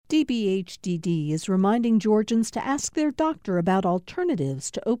DBHDD is reminding Georgians to ask their doctor about alternatives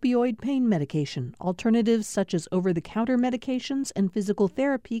to opioid pain medication. Alternatives such as over-the-counter medications and physical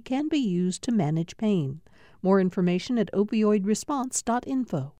therapy can be used to manage pain. More information at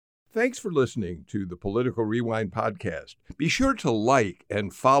opioidresponse.info. Thanks for listening to the Political Rewind podcast. Be sure to like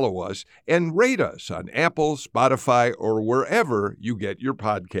and follow us and rate us on Apple, Spotify, or wherever you get your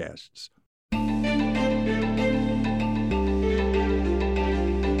podcasts.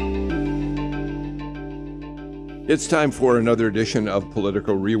 It's time for another edition of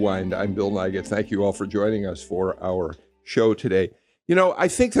Political Rewind. I'm Bill Nigut. Thank you all for joining us for our show today. You know, I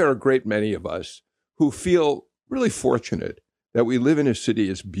think there are a great many of us who feel really fortunate that we live in a city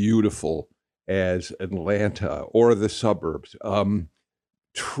as beautiful as Atlanta or the suburbs.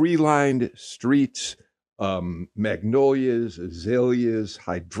 Tree-lined streets, magnolias, azaleas,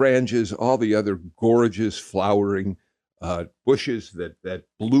 hydrangeas, all the other gorgeous flowering bushes that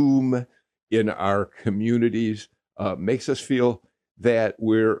bloom in our communities. Makes us feel that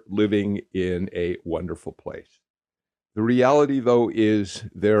we're living in a wonderful place. The reality, though, is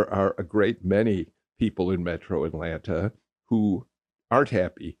there are a great many people in Metro Atlanta who aren't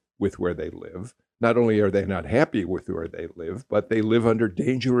happy with where they live. Not only are they not happy with where they live, but they live under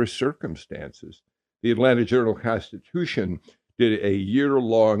dangerous circumstances. The Atlanta Journal-Constitution did a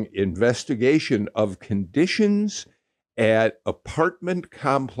year-long investigation of conditions at apartment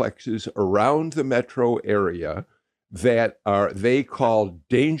complexes around the metro area that they call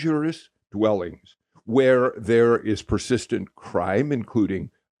dangerous dwellings, where there is persistent crime, including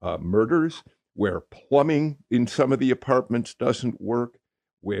murders, where plumbing in some of the apartments doesn't work,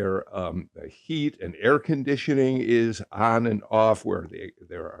 where the heat and air conditioning is on and off, where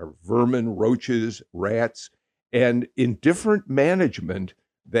there are vermin, roaches, rats, and indifferent management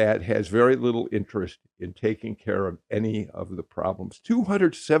that has very little interest in taking care of any of the problems.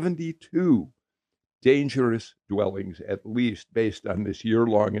 272 dangerous dwellings, at least, based on this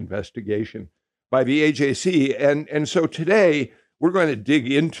year-long investigation by the AJC. And so today, we're going to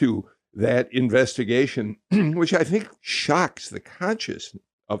dig into that investigation, which I think shocks the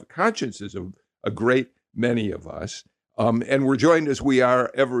consciences of a great many of us. And we're joined, as we are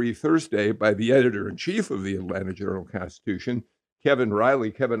every Thursday, by the editor-in-chief of the Atlanta Journal-Constitution, Kevin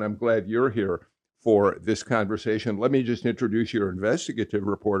Riley. Kevin, I'm glad you're here for this conversation. Let me just introduce your investigative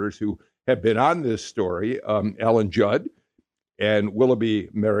reporters who have been on this story, Alan Judd and Willoughby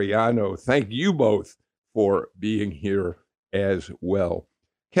Mariano. Thank you both for being here as well.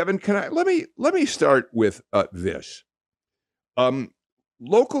 Kevin, let me start with this.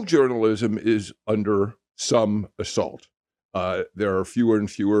 Local journalism is under some assault. There are fewer and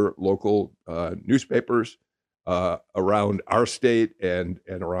fewer local newspapers around our state and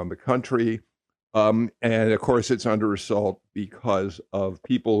around the country. And of course, it's under assault because of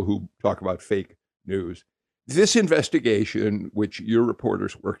people who talk about fake news. This investigation, which your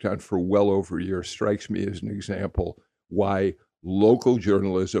reporters worked on for well over a year, strikes me as an example why local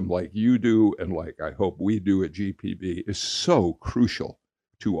journalism like you do and like I hope we do at GPB is so crucial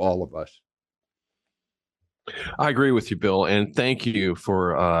to all of us. I agree with you, Bill, and thank you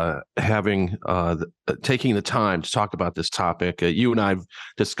for taking the time to talk about this topic. You and I have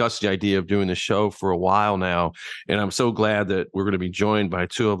discussed the idea of doing the show for a while now, and I'm so glad that we're going to be joined by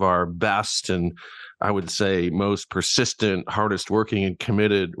two of our best and I would say most persistent, hardest working and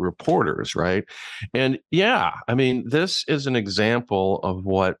committed reporters, right? And yeah, I mean, this is an example of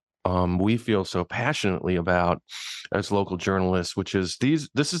what we feel so passionately about as local journalists, which is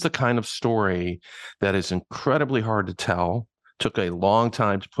this is the kind of story that is incredibly hard to tell, took a long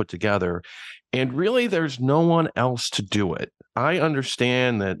time to put together, and really there's no one else to do it. I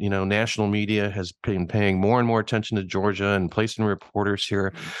understand that, national media has been paying more and more attention to Georgia and placing reporters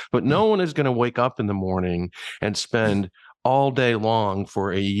here, but no one is going to wake up in the morning and spend all day long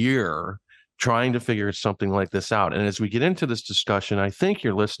for a year trying to figure something like this out. And as we get into this discussion, I think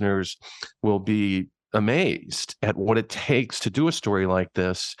your listeners will be amazed at what it takes to do a story like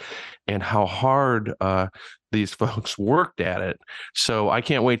this and how hard these folks worked at it. So I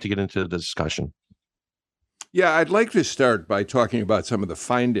can't wait to get into the discussion. Yeah, I'd like to start by talking about some of the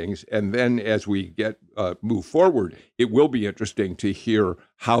findings, and then as we move forward, it will be interesting to hear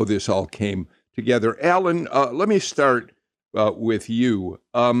how this all came together. Alan, let me start with you.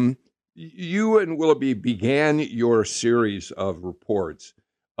 You and Willoughby began your series of reports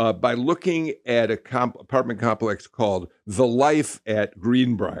by looking at an apartment complex called The Life at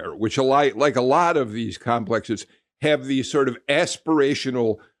Greenbrier, which, like a lot of these complexes, have these sort of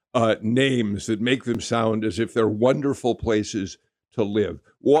aspirational names that make them sound as if they're wonderful places to live.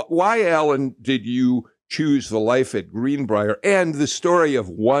 Why, Alan, did you choose the life at Greenbrier and the story of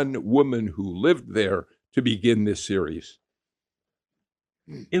one woman who lived there to begin this series?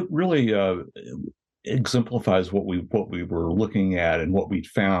 It really exemplifies what we were looking at and what we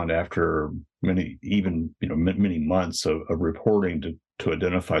found after many months of reporting to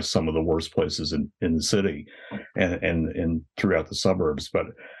identify some of the worst places in the city and throughout the suburbs. But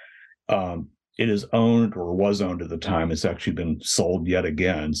it is owned, or was owned at the time. It's actually been sold yet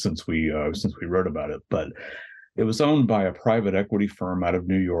again since we wrote about it. But it was owned by a private equity firm out of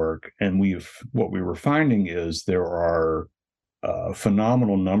New York, and what we were finding is there are a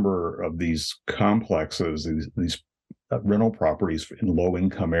phenomenal number of these complexes, these rental properties in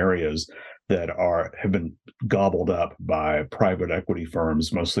low-income areas that have been gobbled up by private equity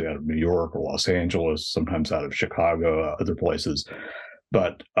firms, mostly out of New York or Los Angeles, sometimes out of Chicago, other places.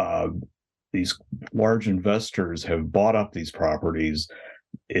 But these large investors have bought up these properties.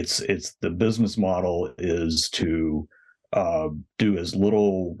 It's the business model is to do as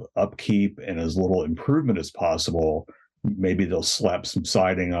little upkeep and as little improvement as possible. Maybe they'll slap some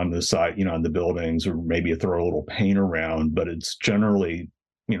siding on the side, on the buildings, or maybe throw a little paint around, but it's generally,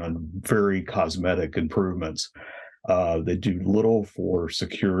 very cosmetic improvements. They do little for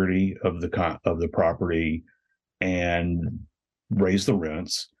security of the property and raise the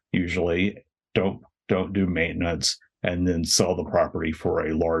rents, usually don't do maintenance, and then sell the property for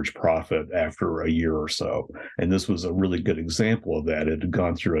a large profit after a year or so. And this was a really good example of that. It had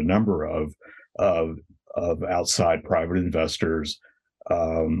gone through a number of outside private investors,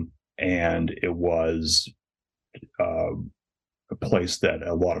 and it was a place that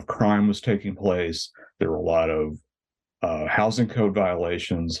a lot of crime was taking place. There were a lot of housing code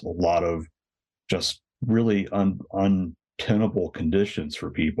violations, a lot of just really untenable conditions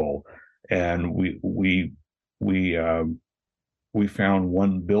for people. And we found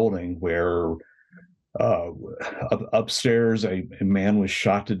one building where upstairs a man was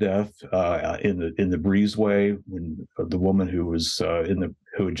shot to death in the breezeway when the woman who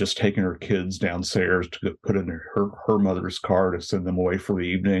had just taken her kids downstairs to put in her mother's car to send them away for the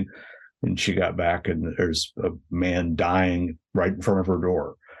evening, and she got back and there's a man dying right in front of her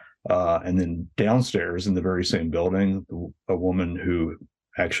door. And then downstairs in the very same building, a woman who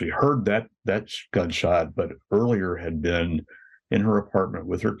actually heard that gunshot, but earlier had been in her apartment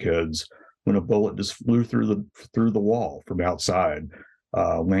with her kids when a bullet just flew through the wall from outside,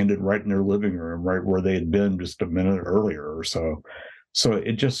 landed right in their living room, right where they had been just a minute earlier or so. So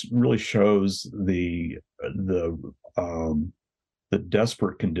it just really shows the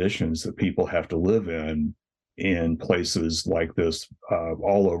desperate conditions that people have to live in places like this,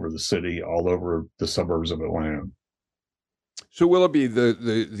 all over the city, all over the suburbs of Atlanta. So Willoughby,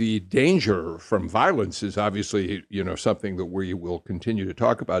 the danger from violence is obviously, something that we will continue to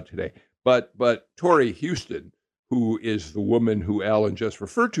talk about today. But Tori Houston, who is the woman who Alan just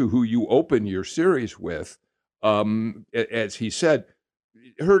referred to, who you open your series with, as he said,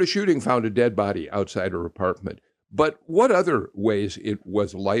 heard a shooting, found a dead body outside her apartment. But what other ways it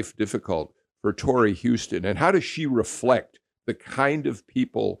was life difficult for Tori Houston, and how does she reflect the kind of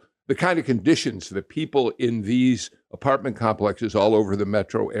people, the kind of conditions that people in these apartment complexes all over the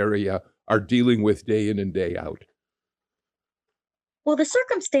metro area are dealing with day in and day out? Well, the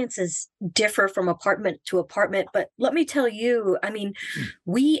circumstances differ from apartment to apartment, but let me tell you,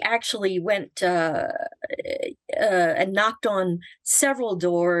 we actually went and knocked on several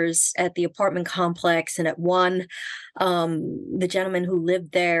doors at the apartment complex, and at one, the gentleman who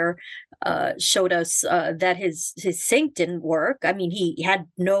lived there showed us that his sink didn't work. He had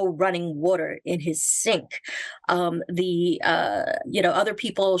no running water in his sink. Other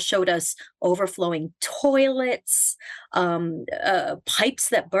people showed us overflowing toilets, pipes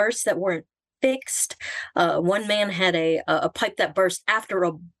that burst that weren't fixed. One man had a pipe that burst after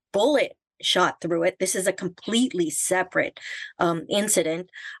a bullet shot through it. This is a completely separate incident.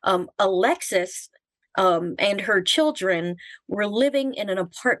 Alexis and her children were living in an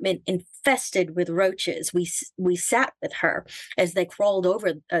apartment infested with roaches. We sat with her as they crawled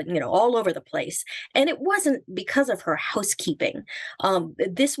over, all over the place. And it wasn't because of her housekeeping.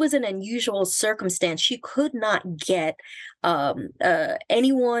 This was an unusual circumstance. She could not get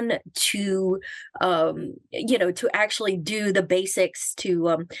anyone to actually do the basics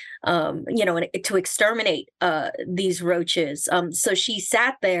to exterminate these roaches. So she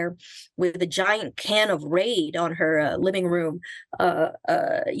sat there with a giant can of Raid on her living room,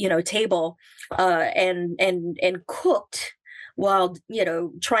 table, and cooked while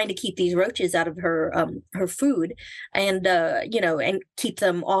trying to keep these roaches out of her food, and and keep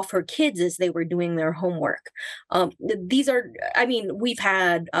them off her kids as they were doing their homework. These are, I mean, we've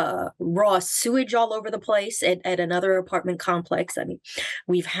had raw sewage all over the place at another apartment complex. I mean,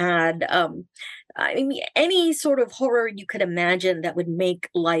 we've had any sort of horror you could imagine that would make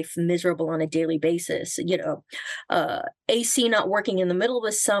life miserable on a daily basis. AC not working in the middle of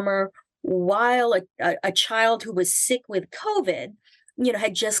the summer while a child who was sick with COVID,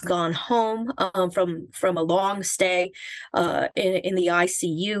 had just gone home from a long stay in the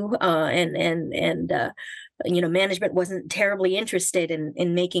ICU, and management wasn't terribly interested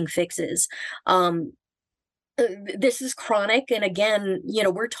in making fixes. This is chronic, and again,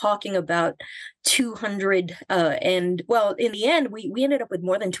 we're talking about 200, and well, in the end, we ended up with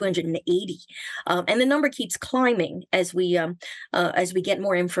more than 280, and the number keeps climbing as we get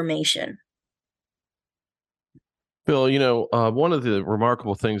more information. Bill, one of the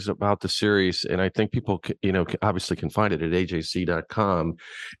remarkable things about the series, and I think people, obviously can find it at ajc.com,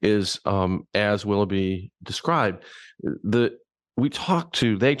 is as Willoughby described, they talk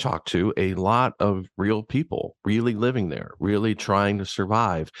to a lot of real people really living there, really trying to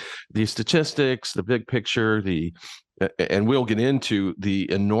survive. The statistics, the big picture, and we'll get into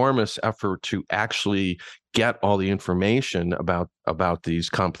the enormous effort to actually get all the information about these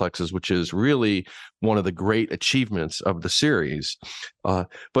complexes, which is really one of the great achievements of the series. But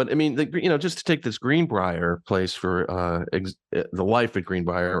I mean, just to take this Greenbrier place for the life at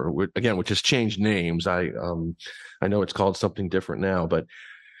Greenbrier, again, which has changed names. I know it's called something different now, but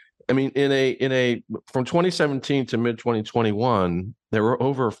I mean, from 2017 to mid 2021, there were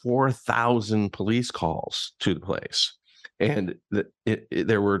over 4,000 police calls to the place, and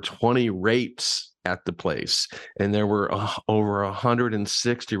there were 20 rapes at the place, and there were over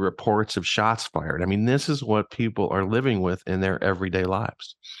 160 reports of shots fired. I mean, this is what people are living with in their everyday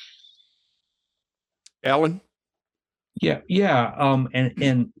lives. Alan? Yeah.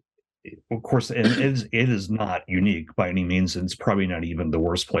 And of course, and it is not unique by any means. And it's probably not even the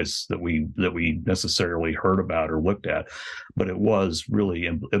worst place that we necessarily heard about or looked at, but it was really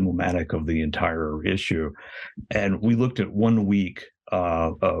emblematic of the entire issue. And we looked at 1 week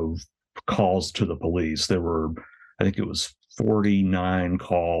of calls to the police. There were, I think it was 49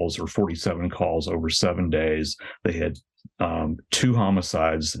 calls or 47 calls over 7 days. They had 2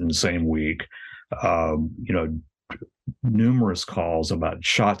 homicides in the same week. Numerous calls about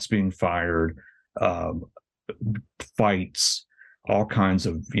shots being fired, fights, all kinds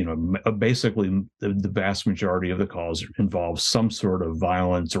of, basically the vast majority of the calls involve some sort of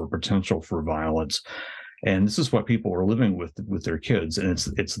violence or potential for violence. And this is what people are living with their kids. And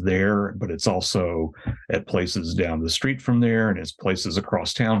it's there, but it's also at places down the street from there, and it's places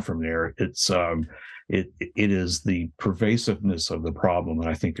across town from there. It is the pervasiveness of the problem. And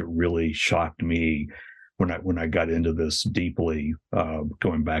I think it really shocked me when I got into this deeply,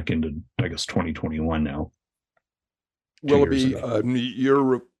 going back into, I guess, 2021 now. Willoughby,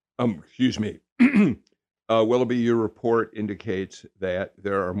 Willoughby, your report indicates that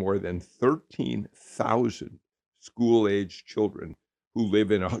there are more than 13,000 school-age children who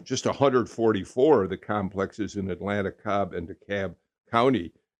live in just 144 of the complexes in Atlanta, Cobb, and DeKalb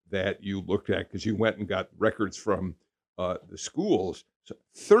County that you looked at, because you went and got records from the schools. So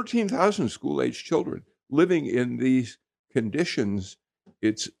 13,000 school-age children living in these conditions.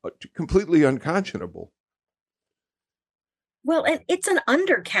 It's completely unconscionable. Well, and it's an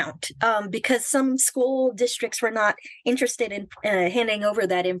undercount because some school districts were not interested in handing over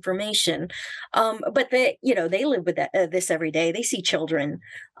that information. But they live with this every day. They see children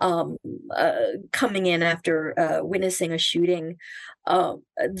coming in after witnessing a shooting.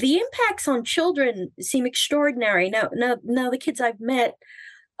 The impacts on children seem extraordinary. Now, the kids I've met,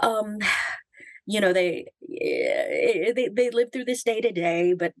 they live through this day to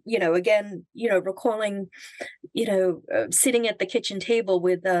day, but again, recalling, sitting at the kitchen table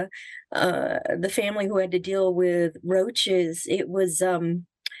with the family who had to deal with roaches. It was,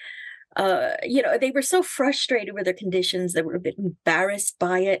 they were so frustrated with their conditions. They were a bit embarrassed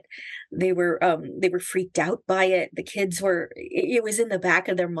by it. They were freaked out by it. The kids it was in the back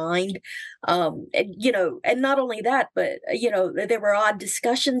of their mind. And not only that, but, there were odd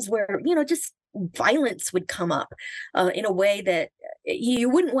discussions where, just violence would come up in a way that you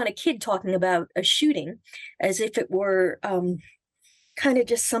wouldn't want a kid talking about a shooting as if it were kind of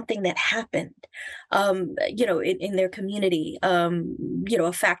just something that happened. in their community,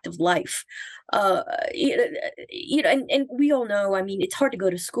 a fact of life. And we all know, I mean, it's hard to go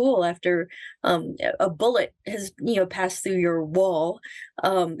to school after a bullet has, passed through your wall.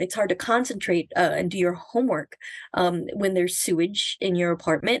 It's hard to concentrate and do your homework when there's sewage in your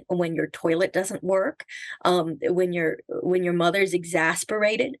apartment, when your toilet doesn't work, when your mother's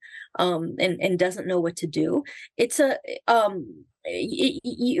exasperated and doesn't know what to do. It's a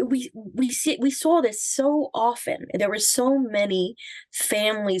we saw this so often. There were so many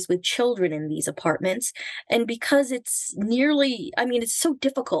families with children in these apartments, and because it's it's so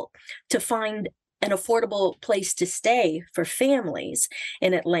difficult to find an affordable place to stay for families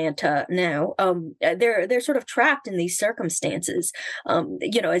in Atlanta now. They're sort of trapped in these circumstances.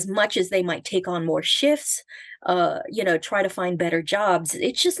 As much as they might take on more shifts, try to find better jobs,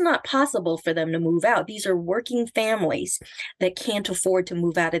 it's just not possible for them to move out. These are working families that can't afford to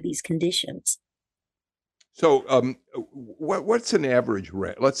move out of these conditions. So, what's an average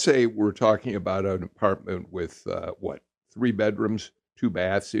rent? Let's say we're talking about an apartment with 3 bedrooms, 2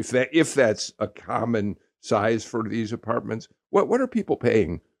 baths. If that's a common size for these apartments, what are people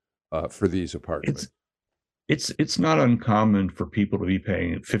paying for these apartments? It's not uncommon for people to be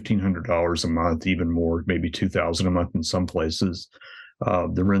paying $1,500 a month, even more, maybe $2,000 a month in some places.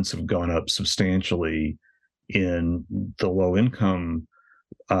 The rents have gone up substantially in the low income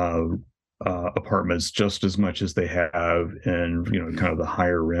apartments, just as much as they have in kind of the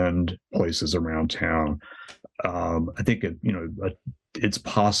higher end places around town. I think it's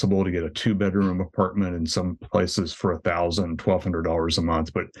possible to get a 2-bedroom apartment in some places for $1,000, $1,200 a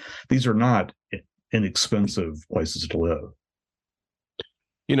month, but these are not inexpensive places to live.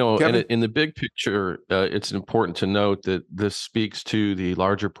 In the big picture, it's important to note that this speaks to the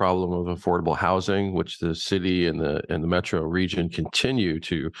larger problem of affordable housing, which the city and the metro region continue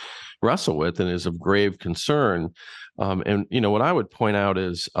to wrestle with and is of grave concern. What I would point out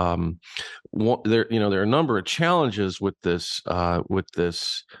is there are a number of challenges with this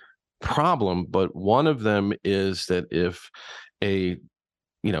problem, but one of them is that if a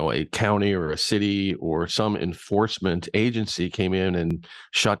county or a city or some enforcement agency came in and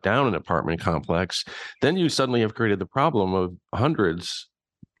shut down an apartment complex, then you suddenly have created the problem of hundreds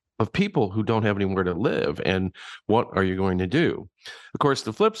of people who don't have anywhere to live. And what are you going to do? Of course,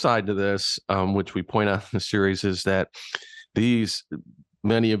 the flip side to this, which we point out in the series, is that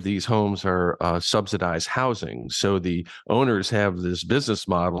many of these homes are subsidized housing. So the owners have this business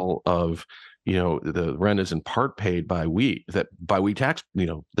model of the rent is in part paid by the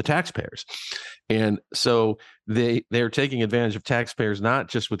taxpayers. And so they're taking advantage of taxpayers, not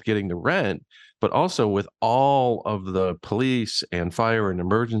just with getting the rent, but also with all of the police and fire and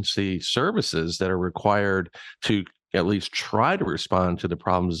emergency services that are required to at least try to respond to the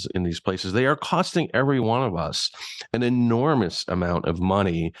problems in these places. They are costing every one of us an enormous amount of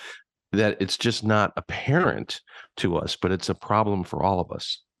money that it's just not apparent to us, but it's a problem for all of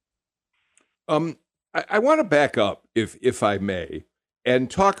us. I want to back up, if I may,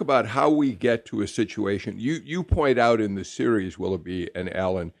 and talk about how we get to a situation. You point out in the series, Willoughby and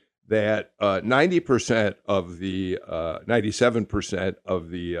Alan, that 97% of the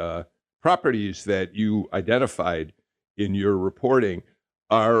properties that you identified in your reporting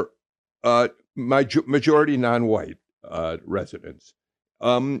are majority non-white residents.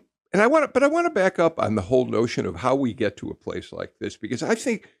 And I want to back up on the whole notion of how we get to a place like this, because I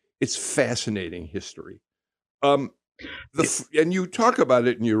think it's fascinating history. And you talk about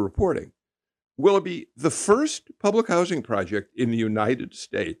it in your reporting. Willoughby, the first public housing project in the United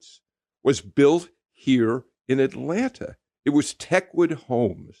States was built here in Atlanta. It was Techwood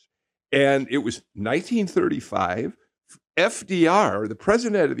Homes. And it was 1935. FDR, the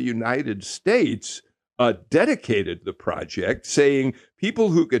president of the United States, dedicated the project, saying people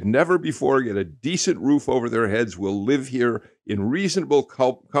who could never before get a decent roof over their heads will live here in reasonable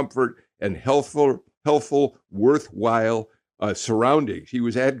comfort and healthful, worthwhile surroundings. He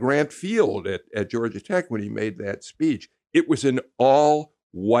was at Grant Field at Georgia Tech when he made that speech. It was an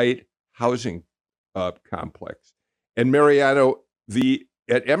all-white housing complex. And Mariano,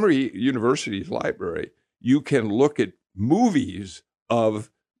 at Emory University's library, you can look at movies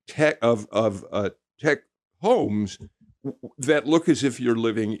of tech homes that look as if you're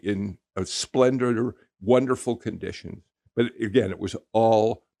living in a splendid, wonderful conditions. But again, it was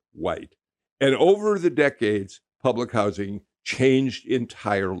all white. And over the decades, public housing changed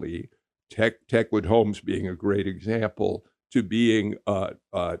entirely. Techwood Homes being a great example, to being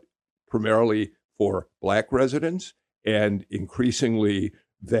primarily for Black residents, and increasingly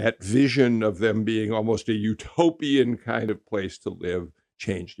that vision of them being almost a utopian kind of place to live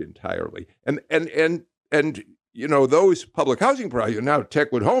changed entirely. And you know, those public housing projects, now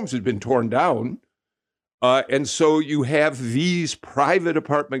Techwood Homes has been torn down. And so you have these private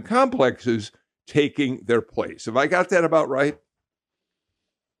apartment complexes taking their place. Have I got that about right?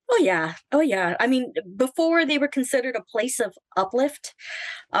 Oh yeah. Oh yeah. I mean, before they were considered a place of uplift.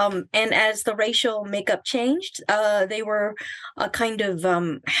 And as the racial makeup changed, they were a kind of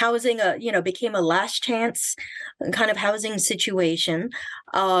housing, became a last chance kind of housing situation.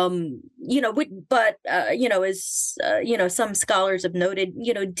 As some scholars have noted,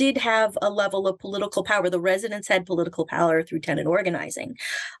 did have a level of political power. The residents had political power through tenant organizing.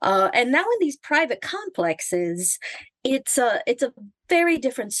 And now in these private complexes, it's a very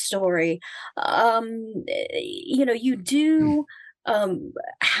different story. You do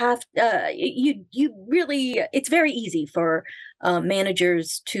it's very easy for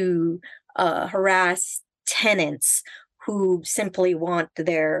managers to harass tenants who simply want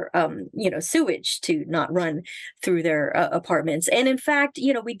their sewage to not run through their apartments. And in fact,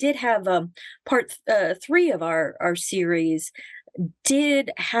 we did have part 3 of our series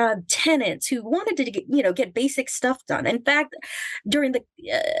did have tenants who wanted to get basic stuff done. In fact, during the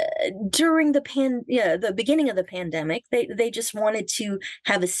beginning of the pandemic, they just wanted to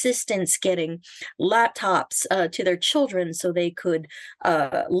have assistance getting laptops to their children so they could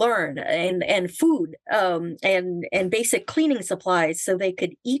learn, and food, and basic cleaning supplies so they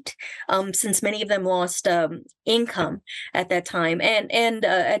could eat, since many of them lost income at that time. And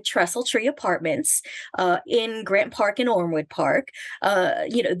at Trestle Tree Apartments in Grant Park and Ormwood Park,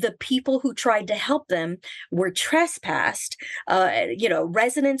 the people who tried to help them were trespassed.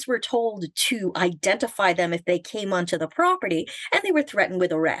 Residents were told to identify them if they came onto the property, and they were threatened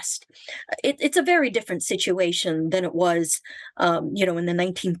with arrest. It's a very different situation than it was, in the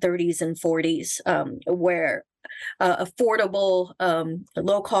 1930s and 40s, where affordable,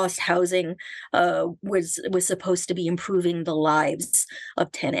 low-cost housing was supposed to be improving the lives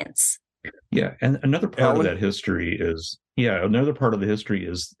of tenants. Yeah, and another part of that history is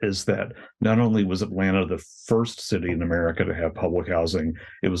that not only was Atlanta the first city in America to have public housing,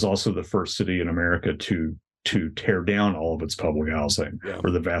 it was also the first city in America to tear down all of its public housing, or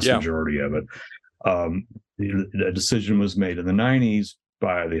the vast majority of it. A decision was made in the 90s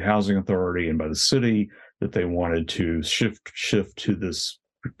by the housing authority and by the city that they wanted to shift to this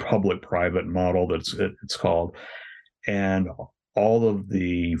public-private model it's called, and all of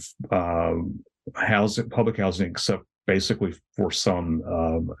the public housing, except basically for some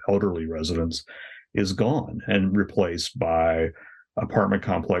elderly residents, is gone and replaced by apartment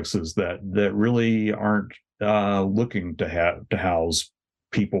complexes that really aren't looking to house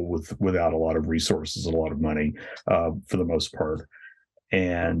people without a lot of resources and a lot of money, for the most part.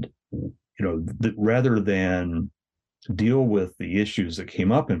 And rather than deal with the issues that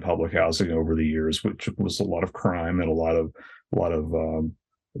came up in public housing over the years, which was a lot of crime and a lot of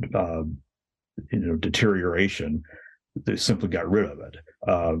deterioration, they simply got rid of it.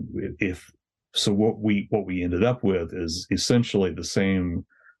 What we ended up with is essentially the same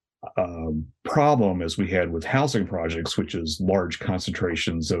problem as we had with housing projects, which is large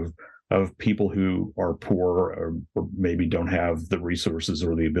concentrations of people who are poor, or maybe don't have the resources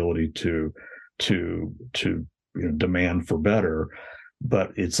or the ability to demand for better.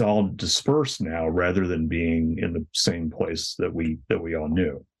 But it's all dispersed now, rather than being in the same place that we all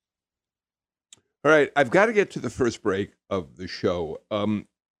knew. All right, I've got to get to the first break of the show.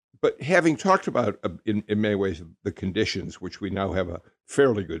 But having talked about, in many ways, the conditions, which we now have a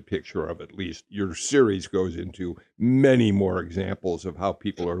fairly good picture of, at least, your series goes into many more examples of how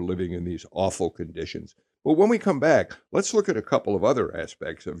people are living in these awful conditions. But when we come back, let's look at a couple of other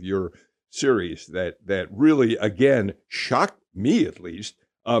aspects of your series that really, again, shocked me, at least.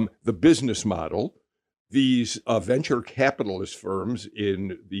 The business model, these venture capitalist firms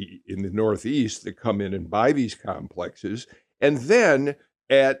in the Northeast that come in and buy these complexes, and then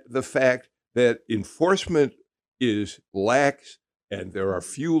at the fact that enforcement is lax and there are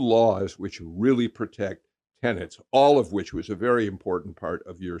few laws which really protect tenants, all of which was a very important part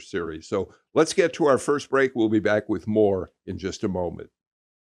of your series. So let's get to our first break. We'll be back with more in just a moment.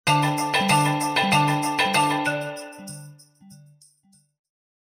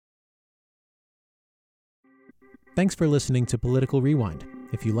 Thanks for listening to Political Rewind.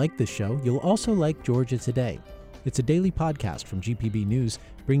 If you like this show, you'll also like Georgia Today. It's a daily podcast from GPB News,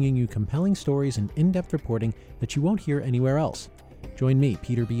 bringing you compelling stories and in-depth reporting that you won't hear anywhere else. Join me,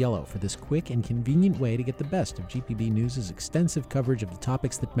 Peter Biello, for this quick and convenient way to get the best of GPB News' extensive coverage of the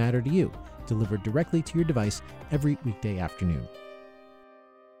topics that matter to you, delivered directly to your device every weekday afternoon.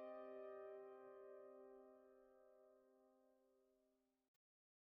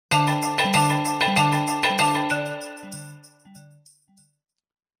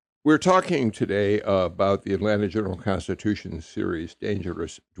 We're talking today about the Atlanta Journal-Constitution series,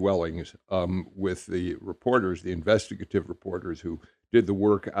 Dangerous Dwellings, with the reporters, the investigative reporters who did the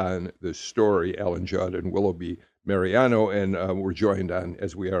work on the story, Alan Judd and Willoughby Mariano, and we're joined on,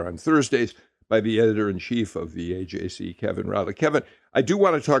 as we are on Thursdays, by the editor-in-chief of the AJC, Kevin Riley. Kevin, I do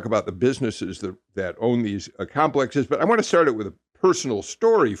want to talk about the businesses that own these complexes, but I want to start it with a personal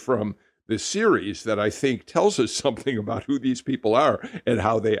story from the series that I think tells us something about who these people are and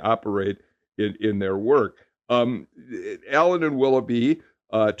how they operate in their work. Alan and Willoughby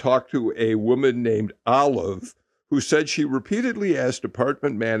talked to a woman named Olive, who said she repeatedly asked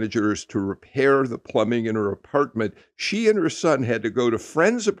apartment managers to repair the plumbing in her apartment. She and her son had to go to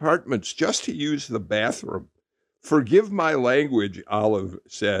friends' apartments just to use the bathroom. Forgive my language, Olive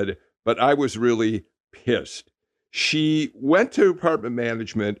said, but I was really pissed. She went to apartment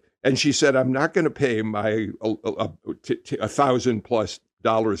management and she said, I'm not going to pay my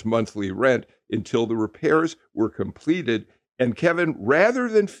 $1,000+ monthly rent until the repairs were completed. And Kevin, rather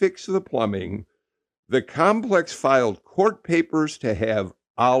than fix the plumbing, the complex filed court papers to have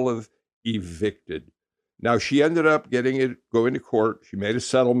Olive evicted. Now, she ended up going to court. She made a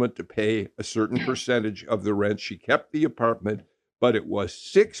settlement to pay a certain percentage of the rent. She kept the apartment, but it was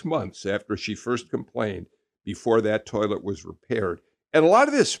 6 months after she first complained before that toilet was repaired. And a lot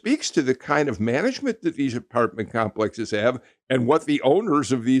of this speaks to the kind of management that these apartment complexes have and what the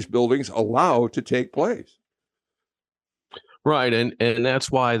owners of these buildings allow to take place. Right, and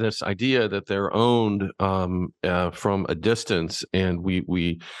that's why this idea that they're owned from a distance, and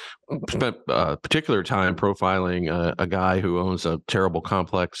we spent particular time profiling a guy who owns a terrible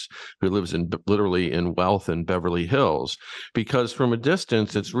complex who lives literally in wealth in Beverly Hills, because from a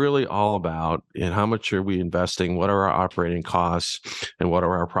distance, it's really all about how much are we investing, what are our operating costs, and what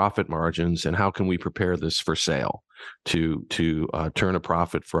are our profit margins, and how can we prepare this for sale to turn a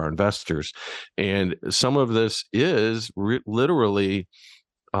profit for our investors. And some of this is literally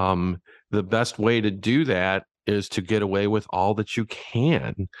the best way to do that is to get away with all that you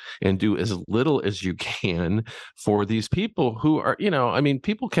can and do as little as you can for these people who are,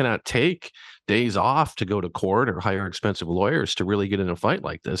 people cannot take days off to go to court or hire expensive lawyers to really get in a fight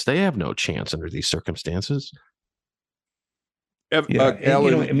like this. They have no chance under these circumstances.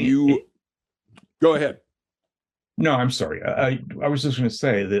 Alan, go ahead. No, I'm sorry. I was just going to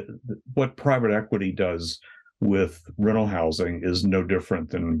say that what private equity does with rental housing is no different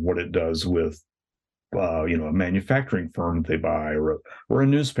than what it does with, a manufacturing firm that they buy or a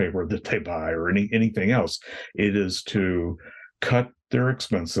newspaper that they buy or anything else. It is to cut their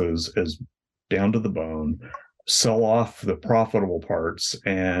expenses as down to the bone, sell off the profitable parts,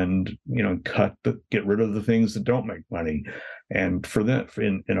 and get rid of the things that don't make money. And for that,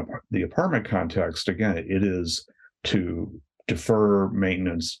 in the apartment context, again, it is to defer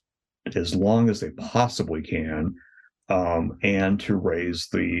maintenance as long as they possibly can, and to raise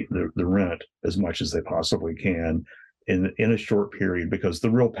the rent as much as they possibly can in a short period, because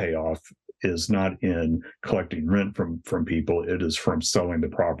the real payoff is not in collecting rent from people. It is from selling the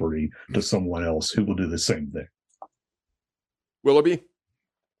property to someone else who will do the same thing. Willoughby?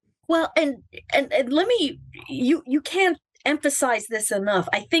 Well, and let me, you can't emphasize this enough.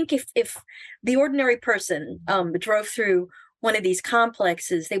 I think if the ordinary person drove through one of these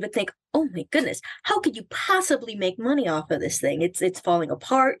complexes, they would think, oh my goodness, how could you possibly make money off of this thing? It's falling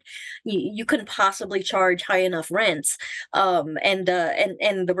apart. You couldn't possibly charge high enough rents, and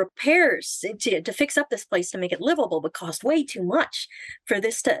the repairs to fix up this place to make it livable would cost way too much for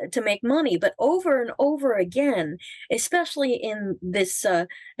this to make money. But over and over again, especially in this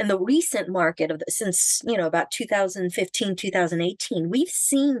in the recent market since about 2015, 2018, we've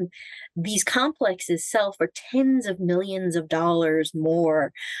seen these complexes sell for tens of millions of dollars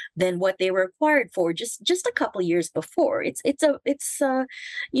more than what they were acquired for just a couple years before. It's not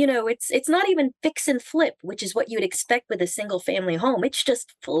even fix and flip, which is what you'd expect with a single family home. It's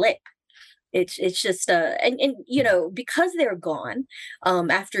just flip. It's just and because they're gone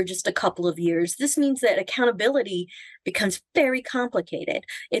after just a couple of years, this means that accountability becomes very complicated.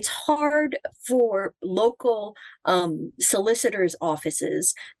 It's hard for local solicitors'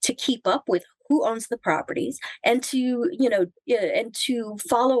 offices to keep up with who owns the properties and to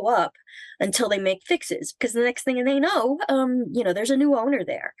follow up until they make fixes, because the next thing they know, there's a new owner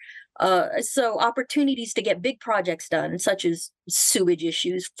there. So opportunities to get big projects done, such as sewage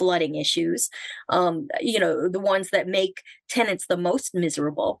issues, flooding issues, the ones that make tenants the most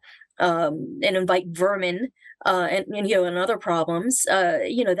miserable, and invite vermin and other problems,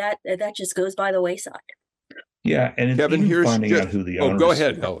 that just goes by the wayside. Yeah, and Kevin, even finding out who the owners. Go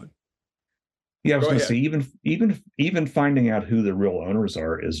ahead, Helen. Yeah, I was Go going to ahead. say even finding out who the real owners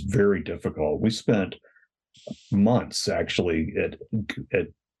are is very difficult. We spent months actually at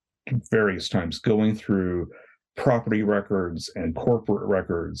various times going through property records and corporate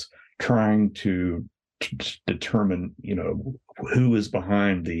records, trying to determine, who is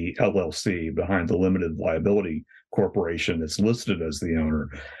behind the LLC, behind the limited liability corporation that's listed as the owner.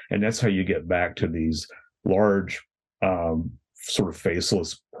 And that's how you get back to these large, sort of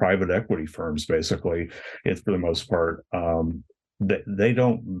faceless private equity firms. Basically, it's for the most part, they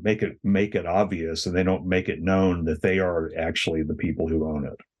don't make it obvious, and they don't make it known that they are actually the people who own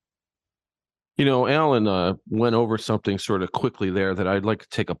it. Alan went over something sort of quickly there that I'd like to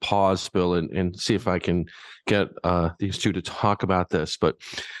take a pause, Bill, and see if I can get these two to talk about this. But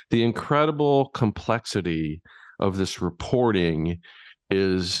the incredible complexity of this reporting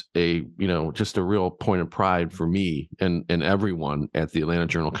is just a real point of pride for me and everyone at the Atlanta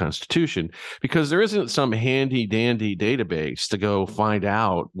Journal-Constitution, because there isn't some handy dandy database to go find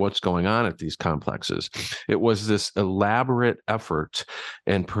out what's going on at these complexes. It was this elaborate effort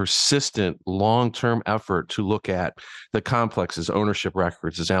and persistent long-term effort to look at the complexes, ownership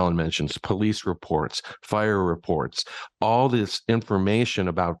records, as Alan mentions, police reports, fire reports, all this information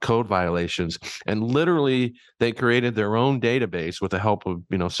about code violations, and literally they created their own database with the help of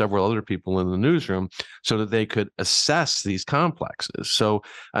several other people in the newsroom so that they could assess these complexes. So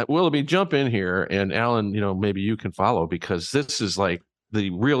Willoughby, jump in here, and Alan, maybe you can follow, because this is like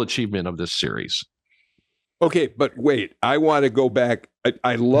the real achievement of this series. Okay, but wait, I want to go back.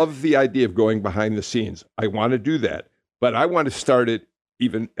 I love the idea of going behind the scenes. I want to do that, but I want to start it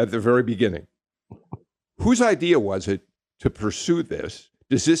even at the very beginning. Whose idea was it to pursue this?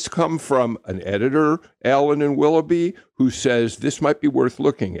 Does this come from an editor, Alan and Willoughby, who says this might be worth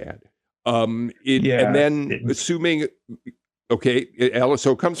looking at? And then assuming, okay, Alan,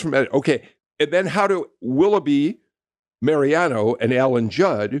 so it comes from, okay, and then how do Willoughby, Mariano, and Alan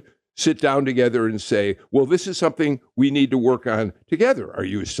Judd sit down together and say, well, this is something we need to work on together? Are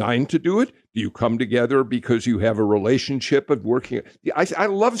you assigned to do it? Do you come together because you have a relationship of working? I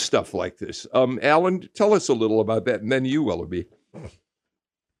love stuff like this. Alan, tell us a little about that, and then you, Willoughby.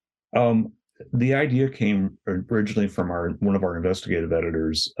 The idea came originally from one of our investigative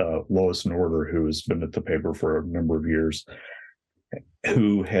editors, Lois Norder, who has been at the paper for a number of years,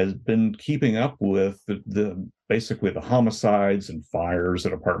 who has been keeping up with basically the homicides and fires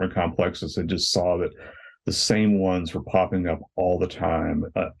at apartment complexes, and just saw that the same ones were popping up all the time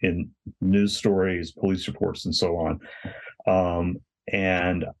in news stories, police reports, and so on.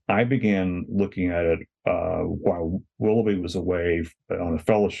 And I began looking at it while Willoughby was away on a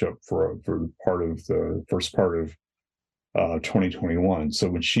fellowship for part of the first part of 2021. So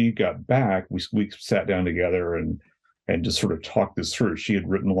when she got back, we sat down together and just sort of talked this through. She had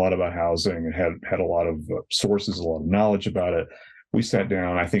written a lot about housing and had a lot of sources, a lot of knowledge about it. We sat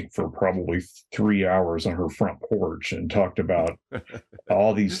down, I think, for probably 3 hours on her front porch and talked about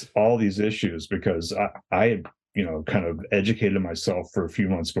all these issues, because I had kind of educated myself for a few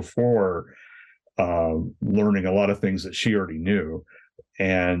months before, learning a lot of things that she already knew.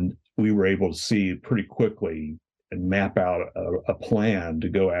 And we were able to see pretty quickly and map out a plan to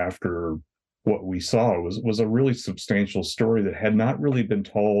go after what we saw was a really substantial story that had not really been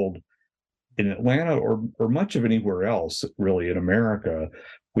told in Atlanta or much of anywhere else really in America,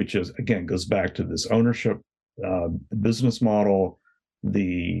 which is, again, goes back to this ownership business model,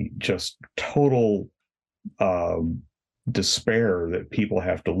 the just total despair that people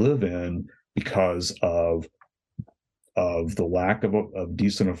have to live in because of the lack of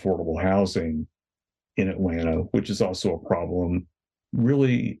decent affordable housing in Atlanta, which is also a problem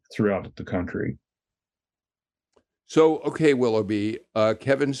really throughout the country. So, okay, Willoughby,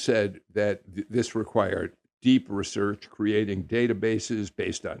 Kevin said that this required deep research, creating databases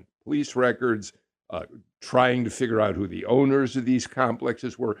based on police records, trying to figure out who the owners of these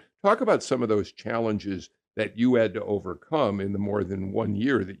complexes were. Talk about some of those challenges that you had to overcome in the more than 1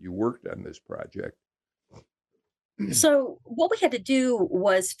 year that you worked on this project. So what we had to do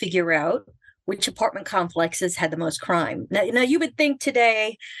was figure out which apartment complexes had the most crime. Now you would think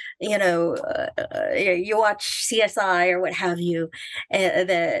today, you watch CSI or what have you,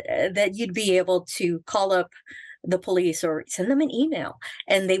 that you'd be able to call up the police or send them an email,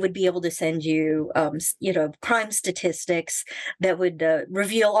 and they would be able to send you, crime statistics that would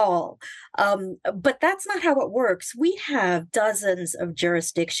reveal all. But that's not how it works. We have dozens of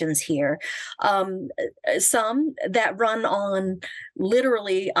jurisdictions here, some that run on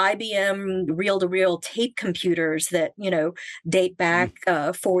literally IBM reel-to-reel tape computers that, date back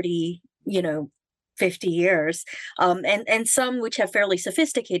 40, 50 years, and some which have fairly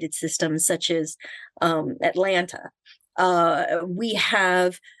sophisticated systems, such as Atlanta. We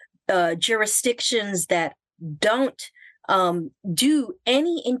have jurisdictions that don't do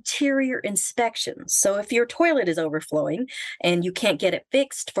any interior inspections. So if your toilet is overflowing and you can't get it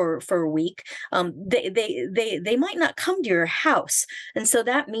fixed for a week, they might not come to your house, and so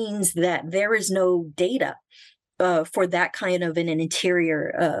that means that there is no data for that kind of an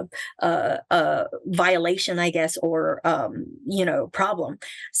interior violation, I guess, or problem.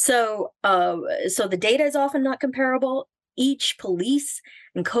 So the data is often not comparable. Each police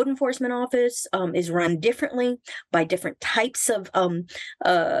and code enforcement office is run differently by different types of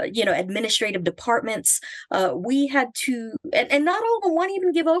administrative departments. We had to, and not all of them want to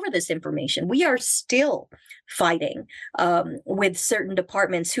even give over this information. We are still fighting with certain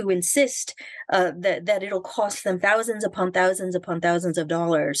departments who insist that it'll cost them thousands upon thousands upon thousands of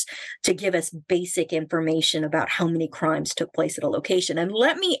dollars to give us basic information about how many crimes took place at a location. And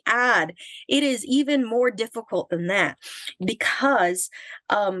let me add, it is even more difficult than that, because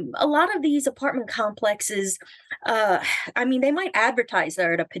a lot of these apartment complexes, they might advertise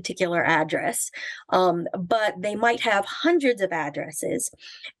they're at a particular address, but they might have hundreds of addresses,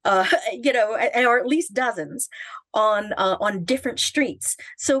 or at least dozens on different streets.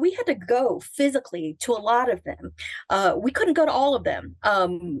 So we had to go physically to a lot of them. We couldn't go to all of them,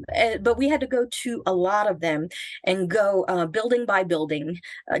 but we had to go to a lot of them and go building by building,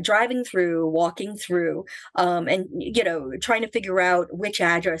 driving through, walking through, and trying to figure out which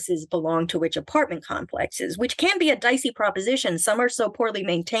addresses belong to which apartment complexes, which can be a dicey proposition. Some are so poorly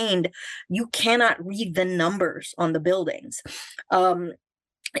maintained, you cannot read the numbers on the buildings.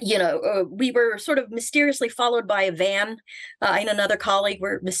 We were sort of mysteriously followed by a van. I and another colleague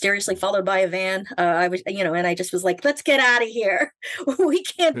were mysteriously followed by a van. And I just was like, let's get out of here. We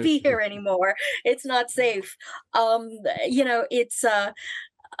can't be here anymore. It's not safe. It's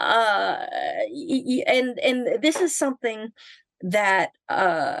and this is something that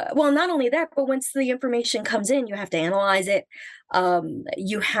not only that, but once the information comes in, you have to analyze it.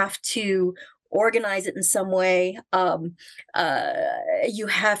 You have to organize it in some way. You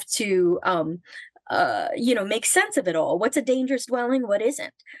have to make sense of it all. What's a dangerous dwelling? What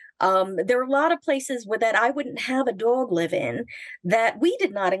isn't? There are a lot of places that I wouldn't have a dog live in that we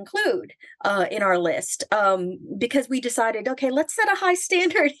did not include in our list, because we decided, okay, let's set a high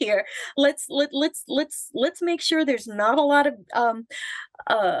standard here. Let's make sure there's not a lot of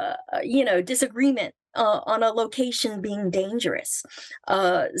disagreement on a location being dangerous.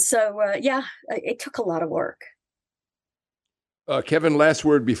 It took a lot of work. Kevin, last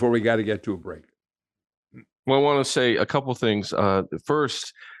word before we got to get to a break. Well, I want to say a couple things.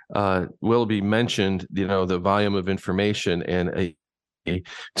 First, Willoughby mentioned, the volume of information and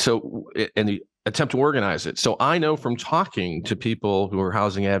the attempt to organize it. So I know from talking to people who are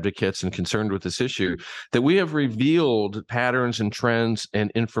housing advocates and concerned with this issue that we have revealed patterns and trends and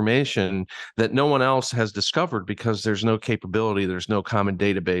information that no one else has discovered, because there's no capability, there's no common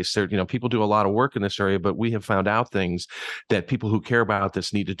database. People do a lot of work in this area, but we have found out things that people who care about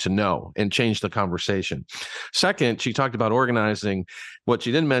this needed to know and change the conversation. Second, she talked about organizing. What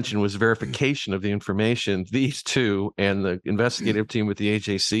she didn't mention was verification of the information. These two and the investigative team with the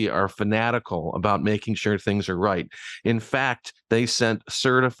AJC are fanatical about making sure things are right. In fact, they sent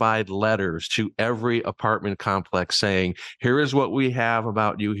certified letters to every apartment complex saying, here is what we have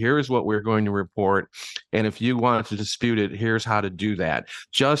about you. Here is what we're going to report. And if you want to dispute it, here's how to do that,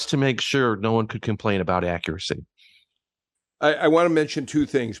 just to make sure no one could complain about accuracy. I want to mention two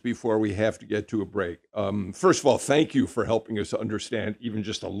things before we have to get to a break. First of all, thank you for helping us understand even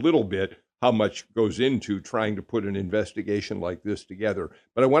just a little bit how much goes into trying to put an investigation like this together.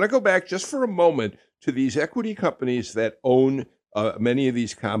 But I want to go back just for a moment to these equity companies that own many of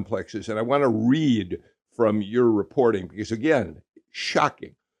these complexes. And I want to read from your reporting because, again,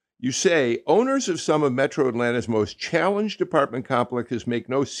 shocking. You say, owners of some of Metro Atlanta's most challenged apartment complexes make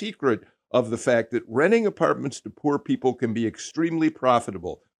no secret of the fact that renting apartments to poor people can be extremely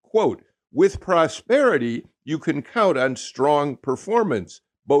profitable. Quote, with prosperity, you can count on strong performance,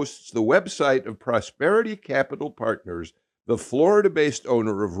 boasts the website of Prosperity Capital Partners, the Florida-based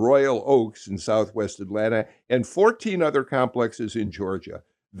owner of Royal Oaks in Southwest Atlanta and 14 other complexes in Georgia.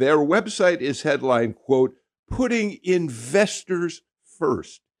 Their website is headlined, quote, putting investors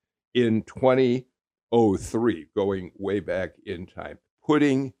first in 2003, going way back in time.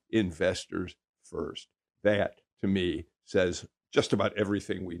 Putting investors first. That, to me, says just about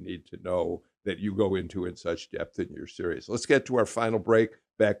everything we need to know that you go into in such depth and you're serious. Let's get to our final break.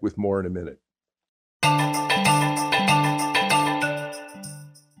 Back with more in a minute.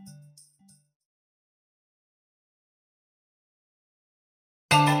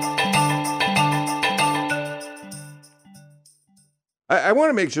 I want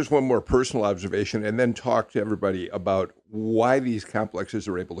to make just one more personal observation and then talk to everybody about why these complexes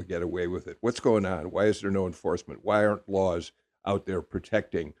are able to get away with it. What's going on? Why is there no enforcement? Why aren't laws out there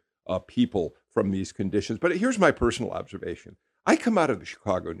protecting people from these conditions? But here's my personal observation. I come out of the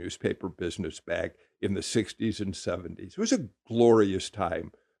Chicago newspaper business back in the 60s and 70s. It was a glorious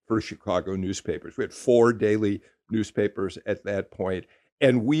time for Chicago newspapers. We had 4 daily newspapers at that point,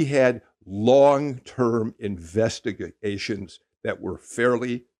 and we had long-term investigations that were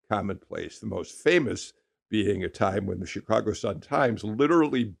fairly commonplace. The most famous being a time when the Chicago Sun-Times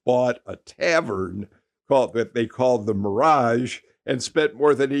literally bought a tavern that they called the Mirage and spent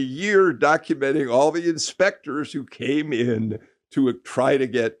more than a year documenting all the inspectors who came in to try to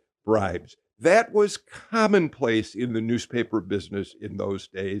get bribes. That was commonplace in the newspaper business in those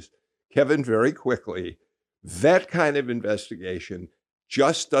days. Kevin, very quickly, that kind of investigation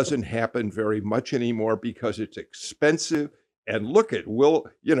just doesn't happen very much anymore because it's expensive. And look at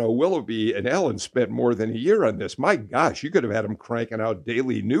Willoughby and Ellen spent more than a year on this. My gosh, you could have had them cranking out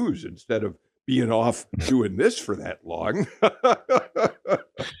daily news instead of being off doing this for that long.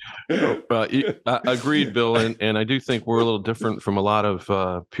 Agreed, Bill. And I do think we're a little different from a lot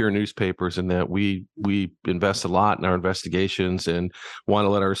of peer newspapers in that we invest a lot in our investigations and want to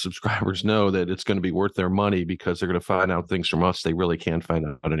let our subscribers know that it's going to be worth their money because they're going to find out things from us they really can't find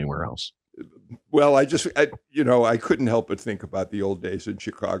out anywhere else. Well, I couldn't help but think about the old days in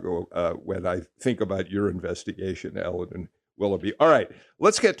Chicago when I think about your investigation, Ellen and Willoughby. All right,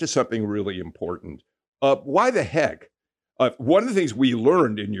 let's get to something really important. Why the heck? One of the things we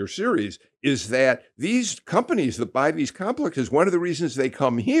learned in your series is that these companies that buy these complexes, one of the reasons they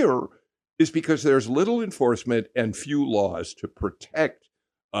come here is because there's little enforcement and few laws to protect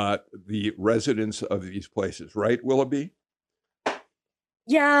the residents of these places, right, Willoughby?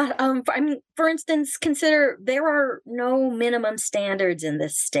 Yeah, for instance, consider there are no minimum standards in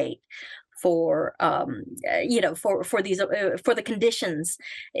this state for these for the conditions,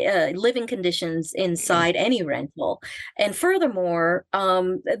 living conditions inside any rental, and furthermore,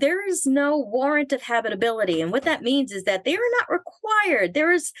 there is no warrant of habitability, and what that means is that they are not required.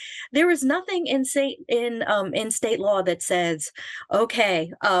 There is nothing in state law that says,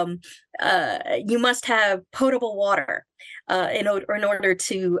 okay, you must have potable water. In order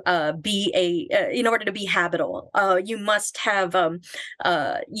to be habitable, you must have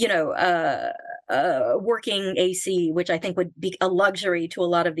working AC, which I think would be a luxury to a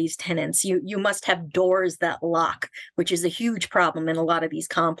lot of these tenants. You must have doors that lock, which is a huge problem in a lot of these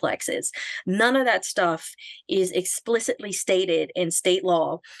complexes. None of that stuff is explicitly stated in state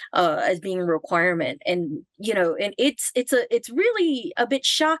law as being a requirement, and it's really a bit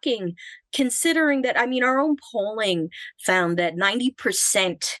shocking, considering that, our own polling found that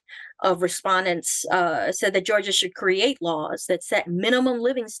 90% of respondents said that Georgia should create laws that set minimum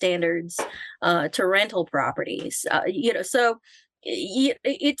living standards to rental properties. So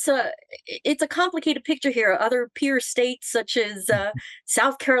it's a complicated picture here. Other peer states such as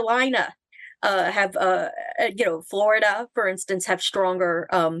South Carolina have, Florida, for instance, have stronger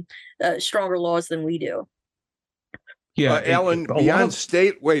laws than we do. Yeah, Alan, beyond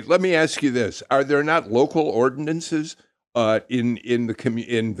state, wait, let me ask you this. Are there not local ordinances in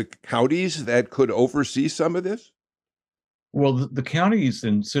the counties that could oversee some of this? Well, the counties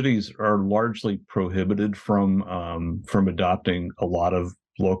and cities are largely prohibited from adopting a lot of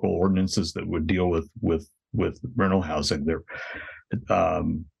local ordinances that would deal with rental housing.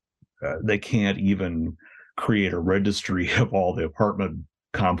 They can't even create a registry of all the apartment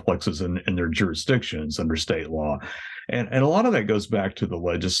complexes in their jurisdictions under state law. And a lot of that goes back to the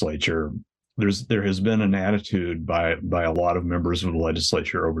legislature. There has been an attitude by a lot of members of the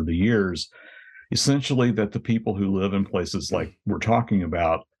legislature over the years, essentially that the people who live in places like we're talking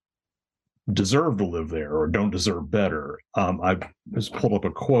about deserve to live there or don't deserve better. I just pulled up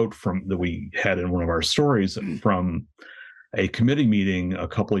a quote that we had in one of our stories from a committee meeting a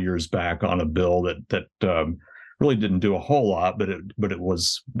couple of years back on a bill that really didn't do a whole lot, but it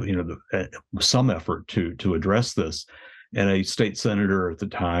was some effort to address this. And a state senator at the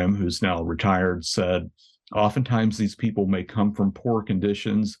time, who's now retired, said, oftentimes these people may come from poor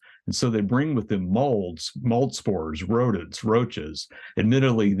conditions, and so they bring with them mold spores, rodents, roaches.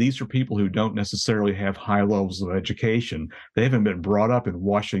 Admittedly, these are people who don't necessarily have high levels of education. They haven't been brought up in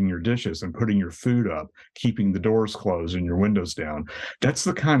washing your dishes and putting your food up, keeping the doors closed and your windows down. That's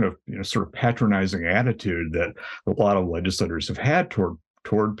the kind of sort of patronizing attitude that a lot of legislators have had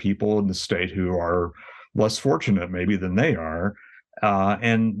toward people in the state who are less fortunate maybe than they are.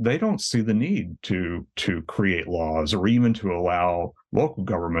 And they don't see the need to create laws or even to allow local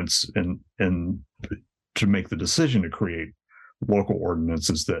governments and to make the decision to create local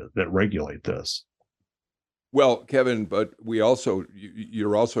ordinances that regulate this. Well, Kevin, but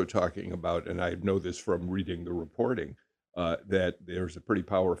you're also talking about, and I know this from reading the reporting, that there's a pretty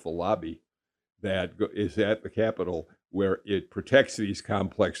powerful lobby that is at the Capitol where it protects these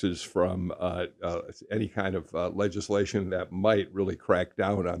complexes from any kind of legislation that might really crack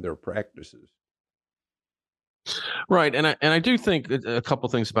down on their practices. Right, and I do think a couple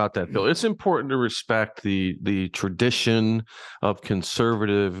things about that, Bill. It's important to respect the tradition of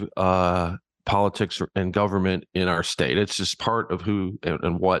conservative politics and government in our state. It's just part of who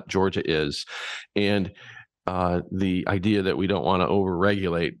and what Georgia is, and the idea that we don't want to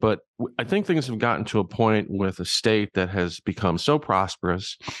overregulate. But I think things have gotten to a point with a state that has become so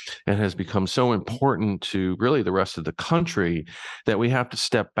prosperous and has become so important to really the rest of the country that we have to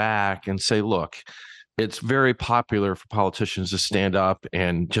step back and say, look, it's very popular for politicians to stand up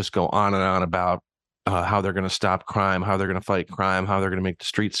and just go on and on about how they're going to stop crime, how they're going to fight crime, how they're going to make the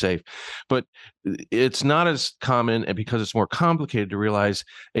streets safe. But it's not as common, and because it's more complicated, to realize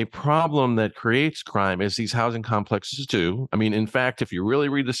a problem that creates crime is these housing complexes do. I mean, in fact, if you really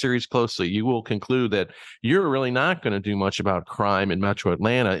read the series closely, you will conclude that you're really not going to do much about crime in Metro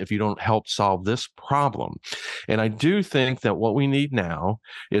Atlanta if you don't help solve this problem. And I do think that what we need now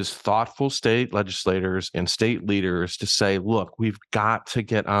is thoughtful state legislators and state leaders to say, look, we've got to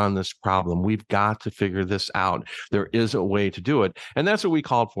get on this problem. We've got to figure this out. There is a way to do it. And that's what we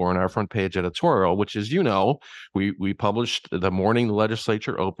called for in our front page editorial, which is, we published the morning the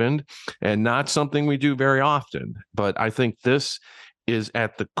legislature opened, and not something we do very often. But I think this is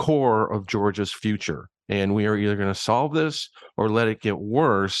at the core of Georgia's future. And we are either going to solve this or let it get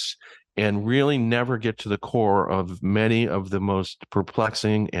worse and really never get to the core of many of the most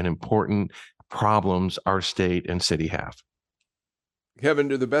perplexing and important problems our state and city have. Kevin,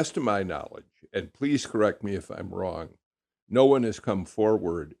 to the best of my knowledge, and please correct me if I'm wrong, no one has come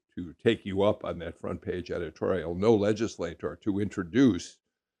forward to take you up on that front page editorial, no legislator to introduce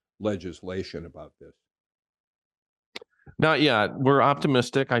legislation about this. Not yet. We're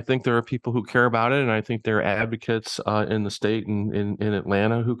optimistic. I think there are people who care about it, and I think there are advocates in the state and in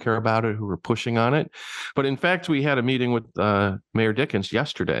Atlanta who care about it, who are pushing on it. But in fact, we had a meeting with Mayor Dickens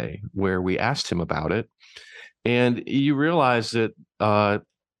yesterday where we asked him about it. And you realize that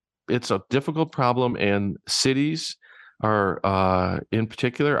it's a difficult problem, and cities are, in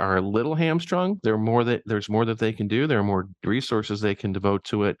particular, are a little hamstrung. There's more that they can do. There are more resources they can devote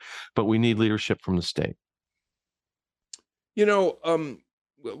to it, but we need leadership from the state.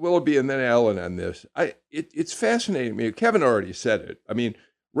 Willoughby and then Alan on this. It's fascinating to me. Kevin already said it. I mean,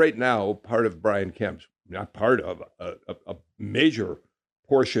 right now, part of Brian Kemp's, not part of, a major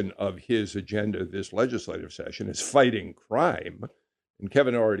portion of his agenda this legislative session is fighting crime. And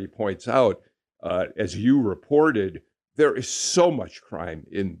Kevin already points out, as you reported, there is so much crime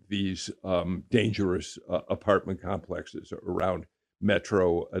in these dangerous apartment complexes around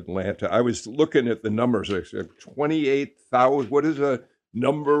Metro Atlanta. I was looking at the numbers. I said 28,000. What is a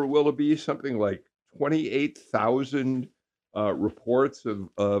number, Willoughby? Something like 28,000 reports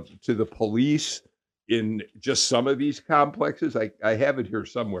of to the police in just some of these complexes. I have it here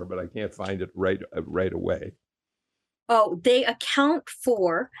somewhere, but I can't find it right away. Oh, they account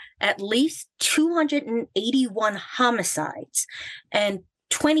for at least 281 homicides and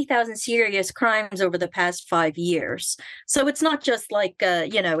 20,000 serious crimes over the past 5 years. So it's not just like,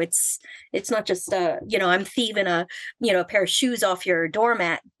 it's not just, I'm thieving a pair of shoes off your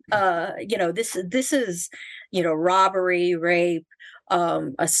doormat. This is, robbery, rape,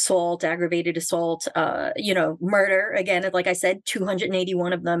 assault, aggravated assault, murder. Again, like I said,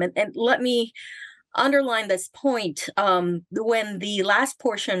 281 of them. And let me underline this point. When the last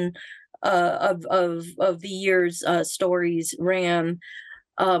portion of the year's stories ran,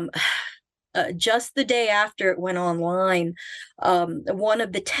 just the day after it went online, one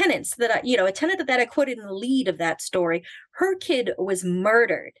of the tenants that a tenant that I quoted in the lead of that story, her kid was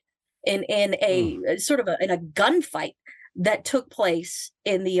murdered in a sort of in a gunfight that took place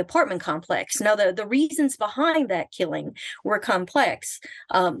in the apartment complex. Now, the reasons behind that killing were complex,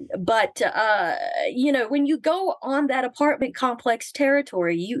 but when you go on that apartment complex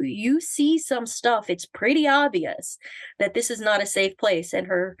territory, you see some stuff. It's pretty obvious that this is not a safe place, and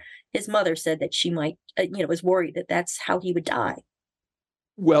his mother said that she might, was worried that that's how he would die.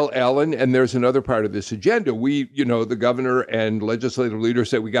 Well, Alan, and there's another part of this agenda. We, the governor and legislative leaders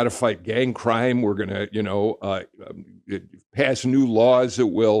said we got to fight gang crime. We're going to, pass new laws that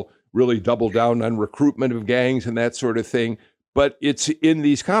will really double down on recruitment of gangs and that sort of thing. But it's in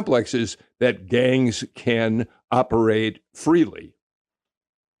these complexes that gangs can operate freely.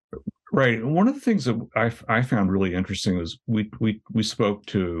 Right. One of the things that I found really interesting is we spoke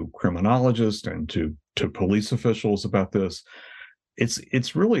to criminologists and to police officials about this.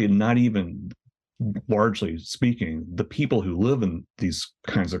 It's really not even, largely speaking, the people who live in these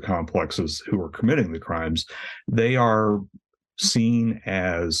kinds of complexes who are committing the crimes. They are seen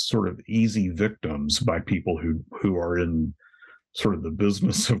as sort of easy victims by people who are in sort of the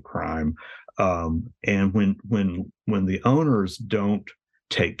business of crime. And when the owners don't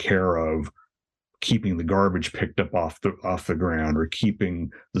take care of keeping the garbage picked up off the ground, or keeping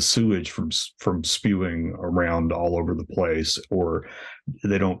the sewage from spewing around all over the place, or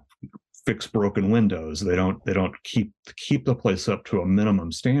they don't fix broken windows, they don't keep the place up to a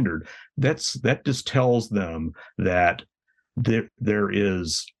minimum standard, that just tells them that there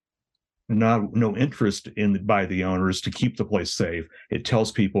is no interest by the owners to keep the place safe. It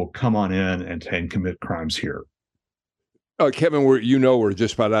tells people, come on in and commit crimes here. Kevin, we're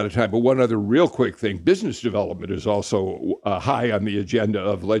just about out of time, but one other real quick thing. Business development is also high on the agenda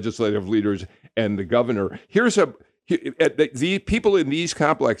of legislative leaders and the governor. The people in these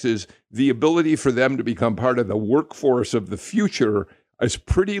complexes, the ability for them to become part of the workforce of the future is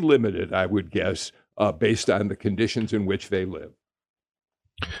pretty limited, I would guess, based on the conditions in which they live.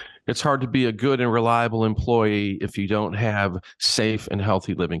 It's hard to be a good and reliable employee if you don't have safe and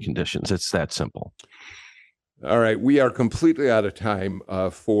healthy living conditions. It's that simple. All right, we are completely out of time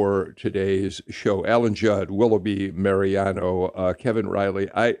for today's show. Alan Judd, Willoughby Mariano, Kevin Riley,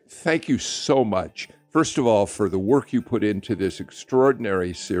 I thank you so much, first of all, for the work you put into this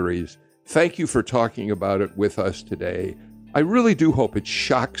extraordinary series. Thank you for talking about it with us today. I really do hope it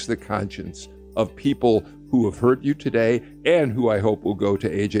shocks the conscience of people who have heard you today and who I hope will go to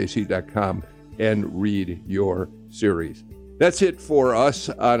ajc.com and read your series. That's it for us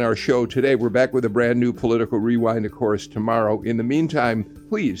on our show today. We're back with a brand new Political Rewind, of course, tomorrow. In the meantime,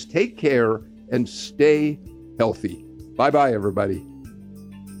 please take care and stay healthy. Bye-bye, everybody.